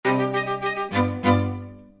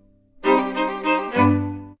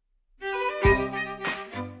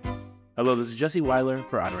Hello, this is Jesse Weiler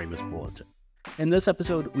for Honoramus Bulletin. In this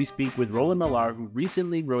episode, we speak with Roland Millar, who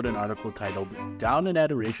recently wrote an article titled Down in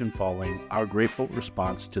Adoration Falling, Our Grateful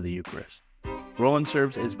Response to the Eucharist. Roland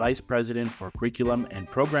serves as Vice President for Curriculum and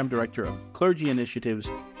Program Director of Clergy Initiatives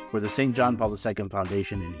for the St. John Paul II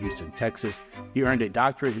Foundation in Houston, Texas. He earned a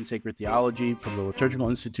doctorate in sacred theology from the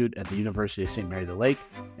Liturgical Institute at the University of St. Mary the Lake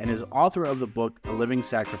and is author of the book A Living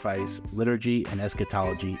Sacrifice, Liturgy and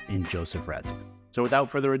Eschatology in Joseph Ratzinger. So without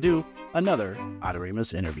further ado, another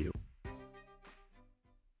Adoramus interview.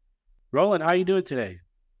 Roland, how are you doing today?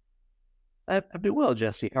 I'm doing well,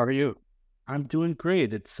 Jesse. How are you? I'm doing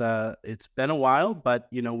great. It's been a while, but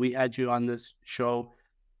we had you on this show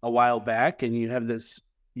a while back, and you have this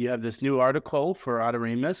new article for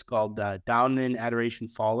Adoramus called "Down in Adoration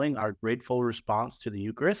Falling: Our Grateful Response to the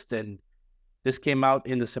Eucharist," and this came out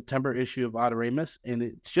in the September issue of Adoramus, and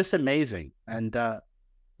it's just amazing. And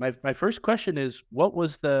my first question is, what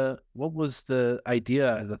was the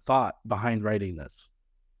idea, the thought behind writing this?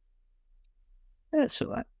 Yeah,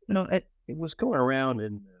 so it was going around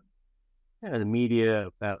in the media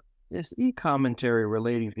about this commentary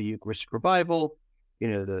relating to the Eucharistic revival.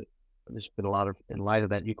 There's been a lot of, in light of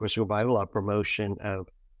that Eucharistic revival, a lot of promotion of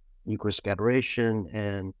Eucharistic adoration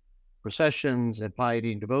and processions and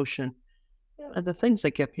piety and devotion. And the things I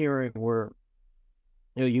kept hearing were,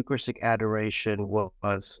 Eucharistic adoration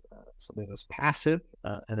was something that was passive,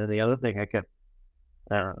 and then the other thing I kept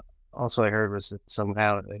also I heard was that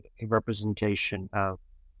somehow a representation of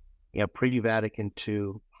pre-Vatican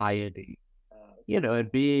II piety,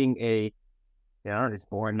 and being it's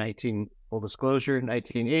born full disclosure,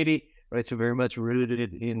 1980, right? So very much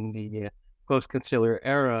rooted in the post-conciliar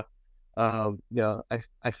era.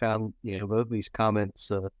 I found both these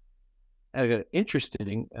comments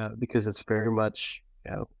interesting because it's very much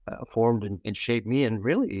formed and shaped me, and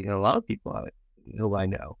really a lot of people who I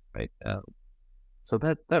know, right? So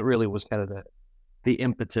that really was kind of the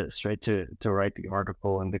impetus, right, to write the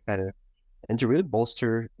article and to really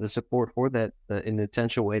bolster the support for that in the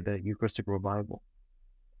intentional way, the Eucharistic revival.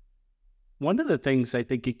 One of the things I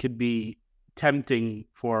think it could be tempting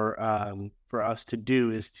for us to do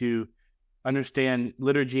is to understand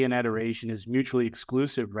liturgy and adoration as mutually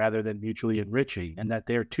exclusive rather than mutually enriching, and that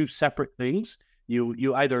they're two separate things.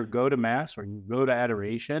 You either go to Mass or you go to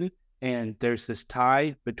adoration, and there's this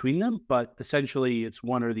tie between them, but essentially it's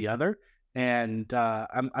one or the other. And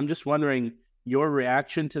I'm just wondering your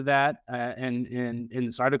reaction to that. And in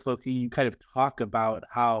this article, you kind of talk about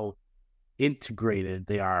how integrated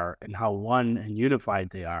they are and how one and unified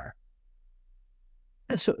they are.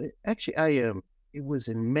 So actually, it was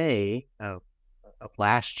in May of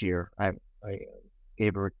last year. I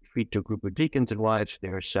gave a retreat to a group of deacons and wives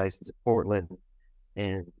there, Archdiocese of Portland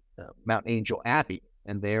and Mount Angel Abbey.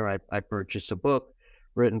 And there I purchased a book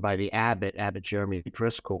written by the Abbot Jeremy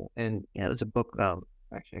Driscoll. And it was a book,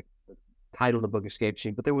 actually, the title of the book escapes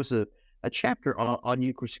me, but there was a chapter on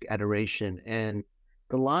Eucharistic adoration. And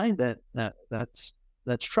the line that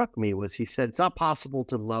struck me was, he said, it's not possible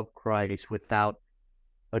to love Christ without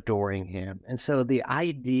adoring him. And so the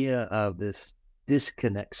idea of this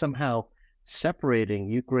disconnect, somehow separating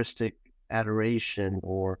Eucharistic adoration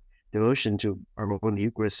or devotion to the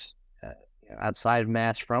Eucharist outside of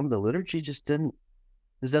Mass from the liturgy, this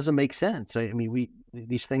doesn't make sense. I mean,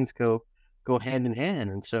 these things go hand in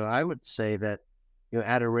hand. And so I would say that,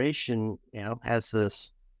 adoration, has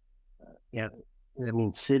this,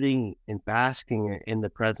 sitting and basking in the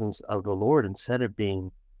presence of the Lord instead of being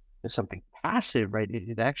something passive, right?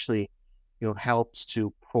 It actually, helps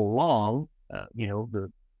to prolong,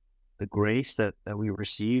 the grace that we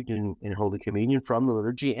received in Holy Communion from the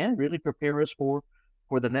liturgy, and really prepare us for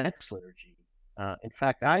the next liturgy. In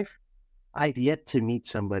fact, I've yet to meet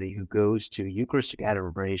somebody who goes to Eucharistic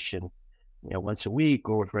adoration, once a week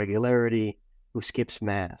or with regularity, who skips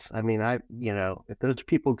Mass. I mean, if those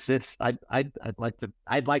people exist, I'd like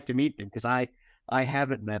to meet them, because I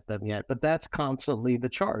haven't met them yet. But that's constantly the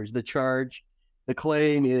charge. The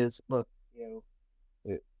claim is, look,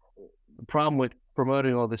 the problem with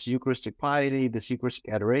promoting all this Eucharistic piety, this Eucharistic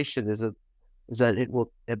adoration, is that it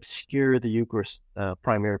will obscure the Eucharist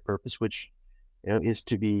primary purpose, which is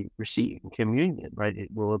to be received in communion, right? It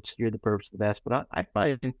will obscure the purpose of the Mass. But I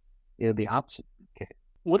find the opposite case.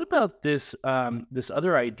 What about this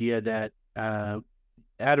other idea that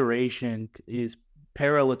adoration is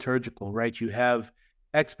paraliturgical, right? You have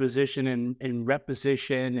exposition and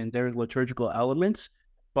reposition, and their liturgical elements,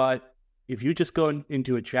 but if you just go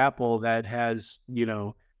into a chapel that has,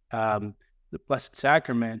 the Blessed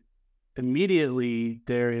Sacrament, immediately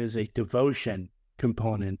there is a devotion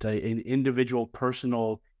component, an individual,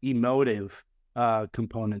 personal, emotive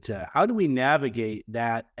component to that. How do we navigate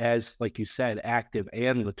that as, like you said, active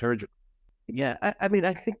and liturgical? Yeah, I mean,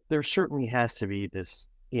 I think there certainly has to be this,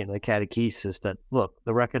 the catechesis that, look,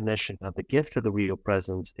 the recognition of the gift of the real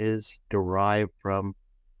presence is derived from,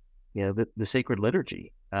 the sacred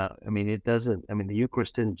liturgy. I mean, the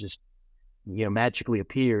Eucharist didn't just, magically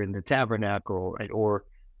appear in the tabernacle, right? Or,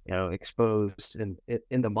 exposed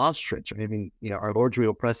in the monstrance, right? I mean, our Lord's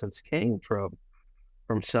real presence came from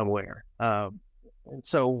somewhere. And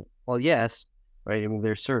so, well, yes, right. I mean,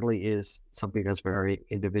 there certainly is something that's very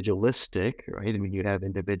individualistic, right? I mean, you have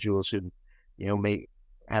individuals who, may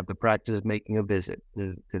have the practice of making a visit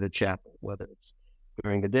to the chapel, whether it's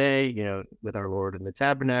during the day, with our Lord in the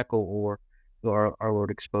tabernacle, or our Lord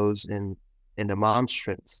exposed in the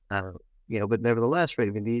monstrance. But nevertheless, right?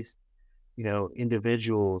 I mean, these,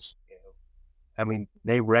 individuals, I mean,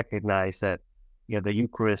 they recognize that, the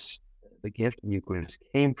Eucharist, the gift of the Eucharist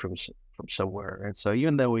came from somewhere. And so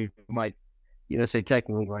even though we might, say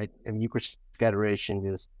technically, right, and Eucharistic adoration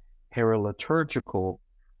is paraliturgical,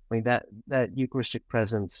 I mean, that Eucharistic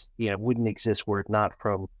presence, wouldn't exist were it not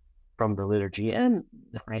from the liturgy. And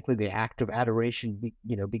frankly, the act of adoration,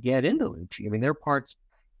 began in the liturgy. I mean, there are parts,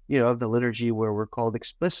 of the liturgy where we're called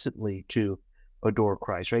explicitly to adore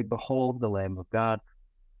Christ, right? Behold the Lamb of God,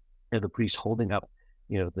 and the priest holding up,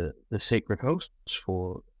 the sacred hosts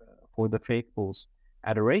for the faithful's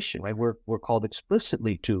adoration, right? We're called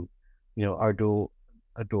explicitly to, adore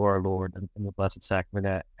our Lord in the Blessed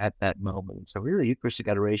Sacrament at that moment. So really, Eucharistic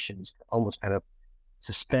adoration is almost kind of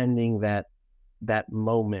suspending that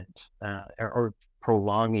moment, or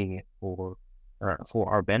prolonging it for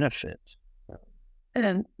our benefit.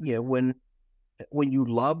 And when you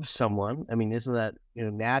love someone, I mean, isn't that,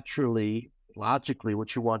 naturally, logically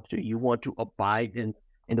what you want to do? You want to abide in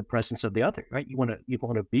the presence of the other, right? You want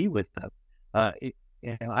to be with them.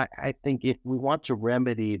 I think if we want to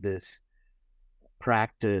remedy this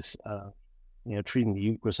practice of, treating the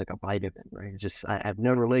Eucharist like a vitamin, right? It's just, I have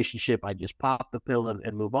no relationship. I just pop the pill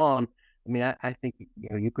and move on. I mean, I think,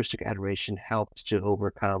 Eucharistic adoration helps to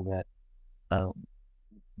overcome um,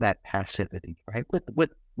 that passivity, right?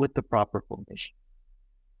 With the proper formation.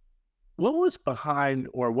 What was behind,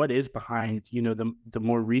 or what is behind, the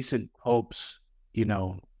more recent popes, you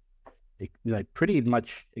know, like pretty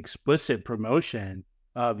much explicit promotion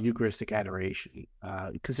of Eucharistic adoration?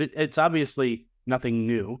 Because it's obviously nothing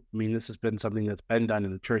new. I mean, this has been something that's been done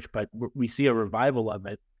in the church, but we see a revival of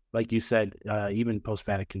it, like you said, even post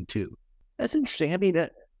Vatican II. That's interesting. I mean,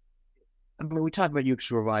 we talk about Eucharist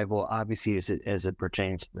revival, obviously, as it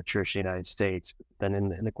pertains to the Church of the United States. Then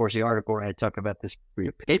in the course of the article, I talk about this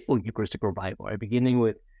papal Eucharistic revival, right? Beginning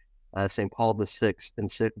with St. Paul VI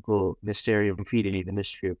encyclical Mysterium Fidei, the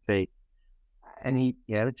mystery of faith. And he,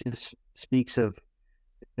 it just speaks of,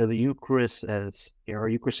 the Eucharist as, our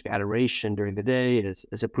Eucharistic adoration during the day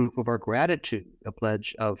as a proof of our gratitude, a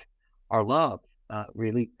pledge of our love,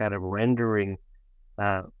 really kind of rendering,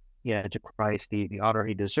 to Christ the honor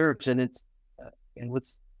he deserves. And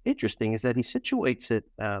what's interesting is that he situates it,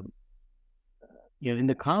 in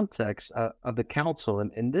the context of the council,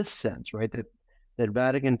 in this sense, right? That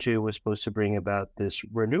Vatican II was supposed to bring about this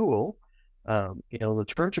renewal,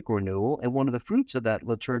 liturgical renewal, and one of the fruits of that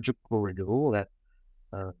liturgical renewal, that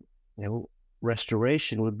uh,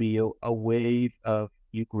 restoration, would be a wave of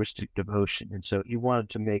Eucharistic devotion. And so he wanted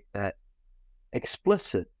to make that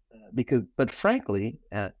explicit, but frankly,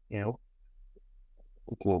 well,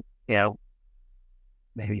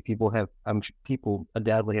 maybe people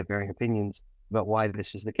undoubtedly have varying opinions about why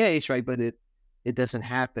this is the case, right? But it doesn't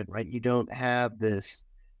happen, right? You don't have this,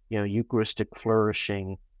 Eucharistic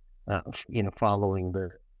flourishing, following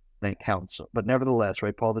the council. But nevertheless,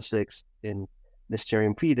 right, Paul VI in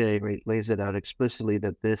Mysterium Fidei, right, lays it out explicitly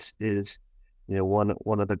that this is, one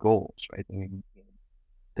of the goals, right? I mean,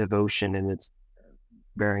 devotion in its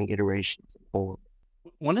varying iterations and form.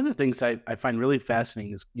 One of the things I find really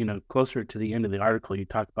fascinating is, closer to the end of the article, you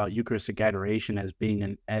talk about Eucharistic adoration as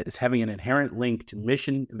as having an inherent link to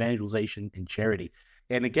mission, evangelization, and charity.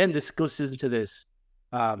 And again, this goes into this.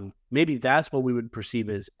 Maybe that's what we would perceive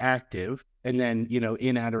as active, and then,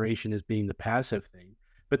 in adoration as being the passive thing.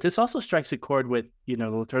 But this also strikes a chord with, the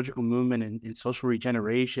liturgical movement and social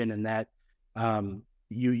regeneration, and that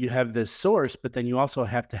you have this source, but then you also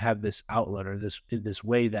have to have this outlet, or this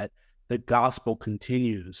way that the gospel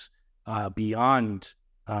continues beyond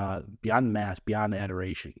mass, beyond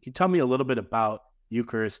adoration. Can you tell me a little bit about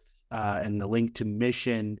Eucharist and the link to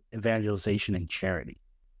mission, evangelization, and charity?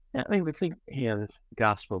 Yeah, I mean, we think, the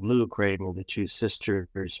Gospel of Luke, right? Well, the two sisters,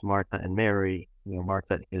 Martha and Mary.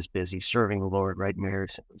 Martha is busy serving the Lord, right? Mary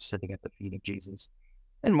is sitting at the feet of Jesus.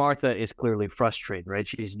 And Martha is clearly frustrated, right?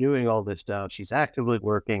 She's doing all this stuff. She's actively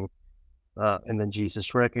working. And then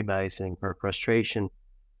Jesus, recognizing her frustration,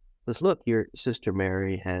 says, look, your sister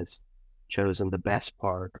Mary has chosen the best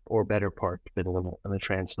part or better part, depending on the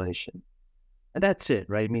translation. And that's it,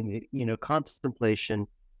 right? I mean, contemplation,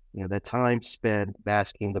 that time spent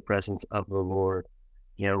basking in the presence of the Lord,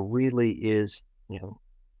 really is,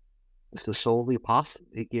 it's the soul of the apostle.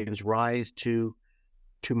 It gives rise to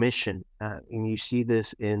mission. And you see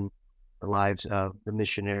this in the lives of the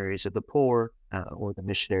missionaries of the poor or the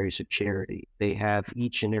missionaries of charity. They have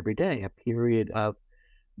each and every day a period of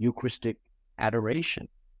Eucharistic adoration.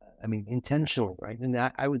 I mean, intentionally, right? And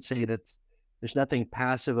I would say there's nothing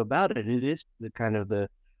passive about it. It is the kind of the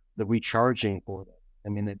recharging for them. I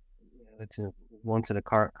mean, it's once in a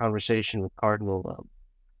conversation with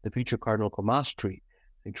the future Cardinal Comastri,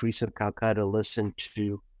 St. Teresa of Calcutta listened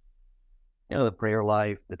to the prayer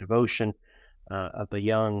life, the devotion of the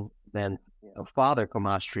young then Father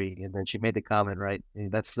Comastri, and then she made the comment, right?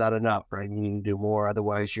 That's not enough, right? You need to do more,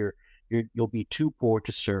 otherwise you'll be too poor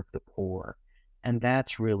to serve the poor, and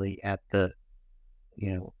that's really at the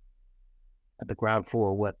you know at the ground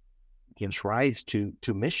floor what gives rise to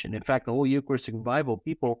mission. In fact, the whole Eucharistic Bible,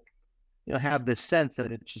 people have this sense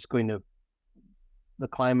that it's just going to the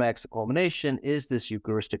climax, the culmination is this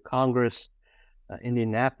Eucharistic Congress,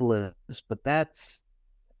 Indianapolis, but that's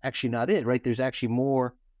actually not it, right? There's actually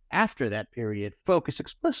more after that period, focused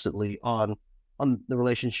explicitly on the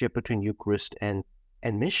relationship between Eucharist and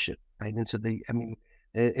mission, right? And so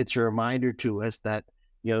it's a reminder to us that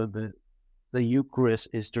the Eucharist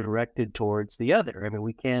is directed towards the other. I mean,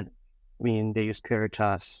 we can't. I mean, Deus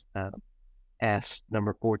Caritas, S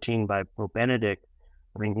number 14 by Pope Benedict.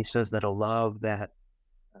 I mean, he says that a love that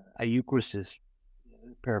a Eucharist is,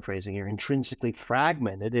 paraphrasing here, intrinsically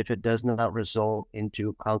fragmented if it does not result into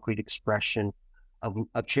a concrete expression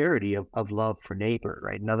of charity, of love for neighbor,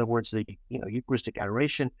 right? In other words, the Eucharistic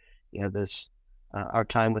adoration, this our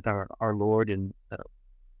time with our Lord in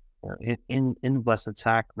the Blessed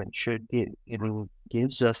Sacrament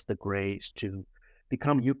gives us the grace to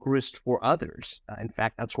become Eucharist for others. In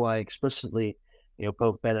fact, that's why explicitly,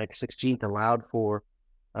 Pope Benedict XVI allowed for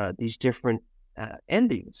these different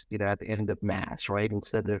endings, at the end of Mass, right?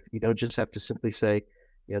 Instead of, you don't just have to simply say,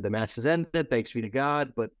 the Mass is ended, thanks be to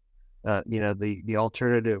God, but the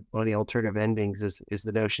alternative, one of the alternative endings is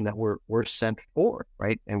the notion that we're sent for,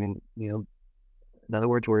 right? I mean, in other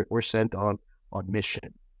words, we're sent on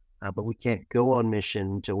mission, but we can't go on mission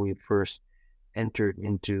until we've first entered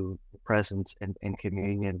into the presence and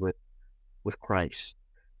communion with Christ.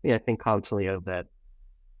 Yeah, I think constantly of that,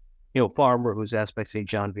 farmer who's asked by St.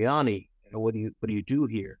 John Vianney, what do you do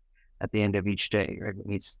here at the end of each day? Right?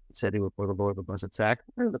 When he's sitting before the Lord of the Blessed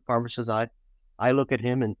Sacrament, the farmer says, I look at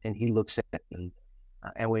him and he looks at me.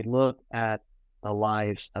 And we look at the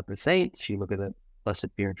lives of the saints. You look at the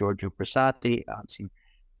Blessed Pier Giorgio Frassati, St.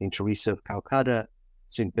 Teresa of Calcutta,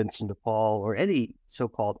 St. Vincent de Paul, or any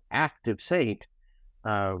so-called active saint,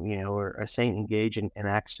 or a saint engaged in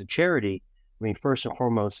acts of charity. I mean, first and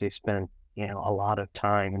foremost, they spend, a lot of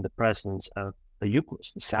time in the presence of the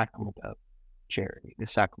Eucharist, the sacrament of charity, the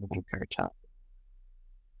sacrament of caritas.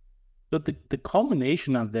 But the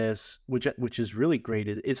culmination of this, which is really great,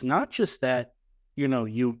 it's not just that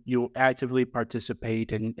you actively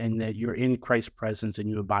participate and that you're in Christ's presence and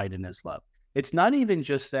you abide in His love. It's not even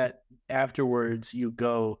just that afterwards you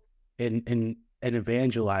go and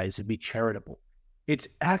evangelize and be charitable. It's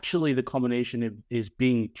actually the culmination is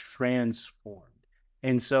being transformed.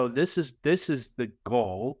 And so this is the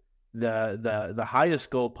goal, the highest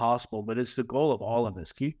goal possible, but it's the goal of all of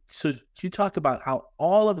this. Can you talk about how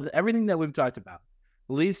all of everything that we've talked about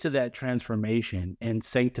leads to that transformation and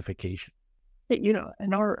sanctification?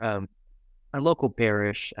 In our local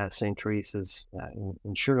parish, St. Teresa's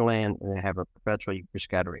in Sugar Land, and they have a perpetual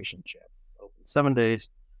Eucharistic adoration chapel, open 7 days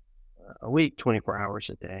a week, 24 hours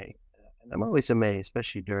a day. And I'm always amazed,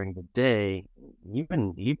 especially during the day,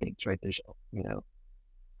 even evenings, right? There's,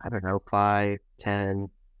 I don't know, 5, 10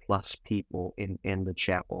 plus people in the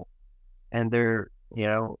chapel. And they're,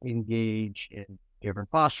 engaged in different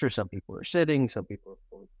postures. Some people are sitting, some people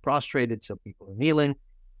are prostrated, some people are kneeling,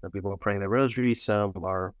 some people are praying the rosary, some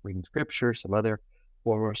are reading scripture, some other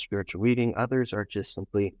form of spiritual reading. Others are just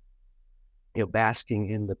simply, basking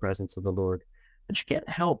in the presence of the Lord. But you can't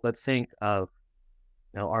help but think of,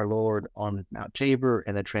 our Lord on Mount Tabor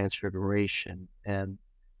and the Transfiguration and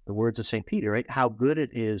the words of St. Peter, right? How good it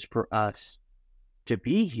is for us to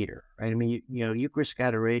be here, right? I mean, Eucharistic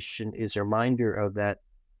adoration is a reminder of that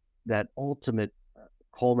ultimate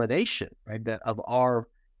culmination, right? That of our,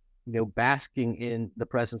 basking in the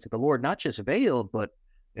presence of the Lord, not just veiled, but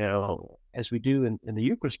as we do in the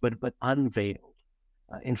Eucharist, but unveiled.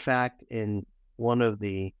 In fact, in one of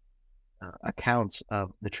the accounts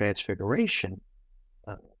of the Transfiguration,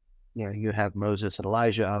 uh, you have Moses and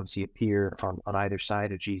Elijah obviously appear on either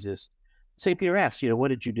side of Jesus. St. Peter asks, what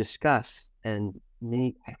did you discuss? And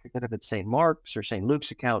I forget if it's St. Mark's or St.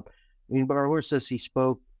 Luke's account. But our Lord says he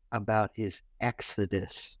spoke about his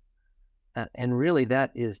exodus. And really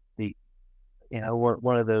that is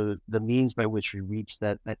one of the means by which we reach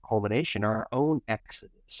that culmination, our own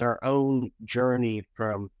exodus, our own journey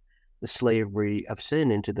from the slavery of sin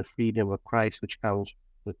into the freedom of Christ, which comes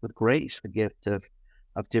with grace, the gift of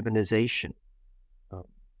divinization. Um,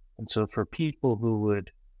 and so for people who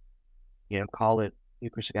would, call it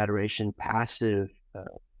Eucharistic adoration passive,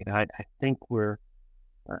 I think we're,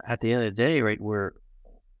 at the end of the day, right, we're,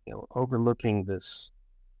 overlooking this,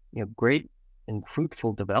 great and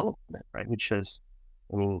fruitful development, right, which has,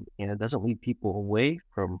 doesn't lead people away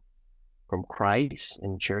from Christ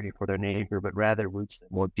and charity for their neighbor, but rather roots them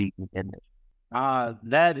more deeply in it.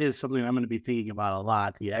 That is something I'm going to be thinking about a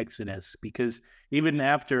lot, the Exodus, because even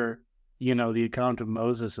after, the account of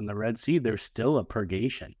Moses and the Red Sea, there's still a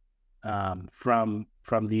purgation from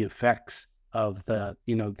the effects of the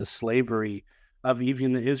slavery of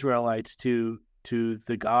even the Israelites to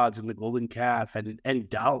the gods and the golden calf and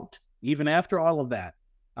doubt. Even after all of that,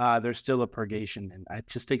 there's still a purgation. And I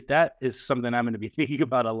just think that is something I'm going to be thinking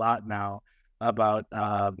about a lot now about,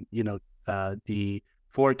 the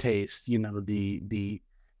foretaste, the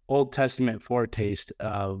Old Testament foretaste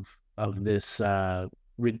of this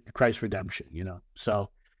Christ redemption, So,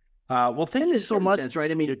 well, thank And you in a so certain much. sense, right?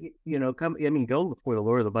 I mean, go before the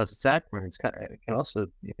Lord of the Blessed Sacrament. It can also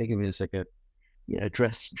think of it as like a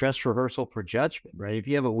dress rehearsal for judgment, right? If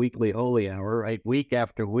you have a weekly holy hour, right, week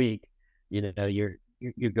after week,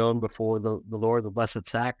 you're going before the Lord of the Blessed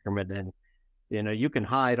Sacrament, and you can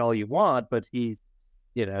hide all you want, but he's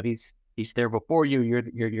there before you.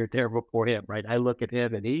 You're there before him, right? I look at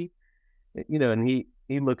him, and he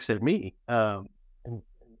looks at me,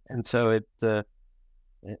 and so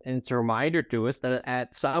and it's a reminder to us that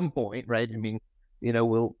at some point, right? I mean,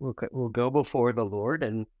 we'll go before the Lord,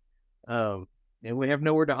 um, and we have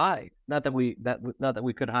nowhere to hide. Not that we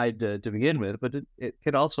could hide to begin with, but it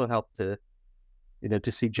could also help to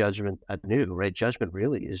see judgment anew, right? Judgment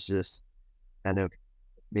really is just kind of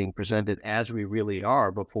being presented as we really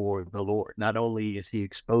are before the Lord. Not only is he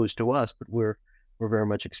exposed to us, but we're very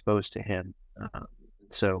much exposed to him.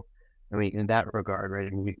 So, I mean, in that regard, right? I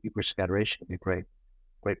mean, Eucharistic adoration would be a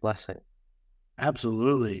great blessing.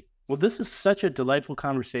 Absolutely. Well, this is such a delightful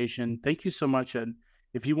conversation. Thank you so much. And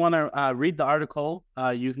if you want to read the article,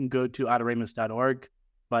 you can go to adoramus.org.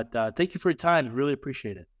 But thank you for your time. I really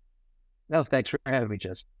appreciate it. No, thanks for having me,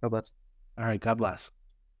 Jess. God bless. All right. God bless.